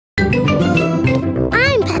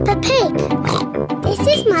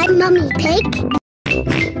I'm Mummy Pig.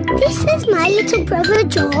 This is my little brother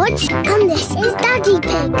George, and this is Daddy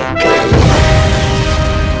Pig.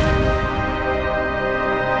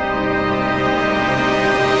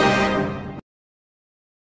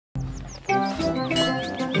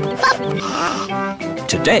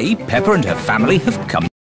 Today, Peppa and her family have come.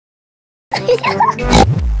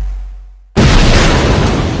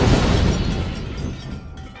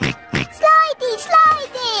 Slidey,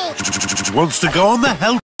 slidey! Wants to go on the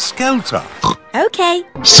helter-skelter. OK.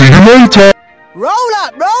 See you later. Roll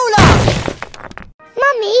up, roll up!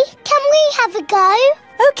 Mummy, can we have a go?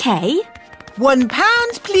 OK.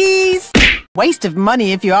 £1, please. Waste of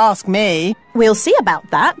money if you ask me. We'll see about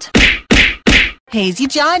that. Here's your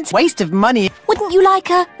giant waste of money. Wouldn't you like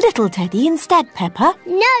a little teddy instead, Peppa?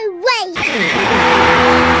 No way!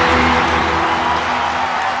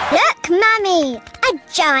 Look, Mummy! A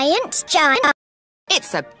giant.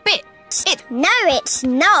 It's a bit. No, it's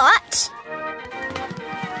not.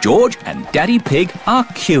 George and Daddy Pig are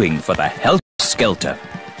queuing for the helter-skelter.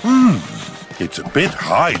 It's a bit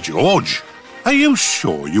high, George. Are you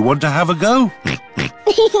sure you want to have a go?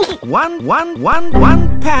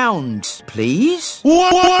 £1, please.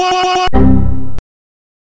 What?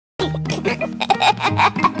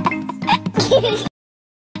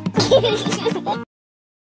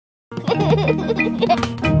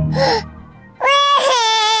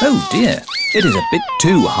 Oh dear, it is a bit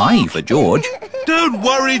too high for George. Don't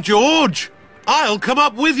worry, George. I'll come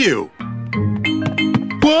up with you.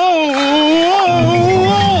 Whoa!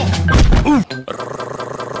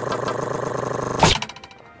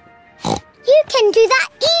 You can do that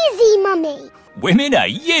easy, Mummy. Women are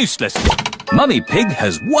useless. Mummy Pig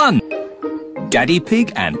has won. Daddy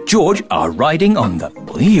Pig and George are riding on the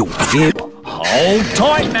wheel. Hold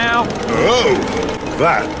tight now. Oh,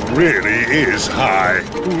 that really is high.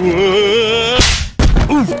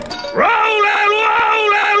 Roll and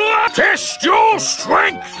roll and roll. Test your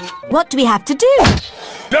strength. What do we have to do?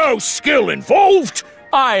 No skill involved.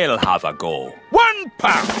 I'll have a go. £1.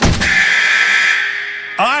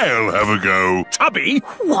 I'll have a go. Tubby?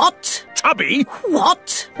 What? Tubby?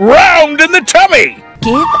 What? Round in the tummy!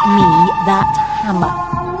 Give me that hammer.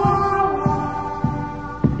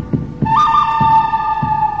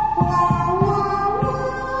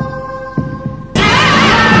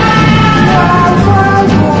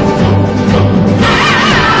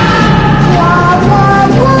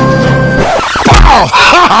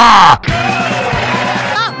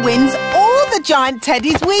 That wins all the giant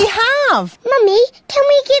teddies we have. Mummy, can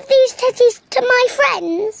we give these teddies to my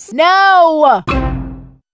friends? No!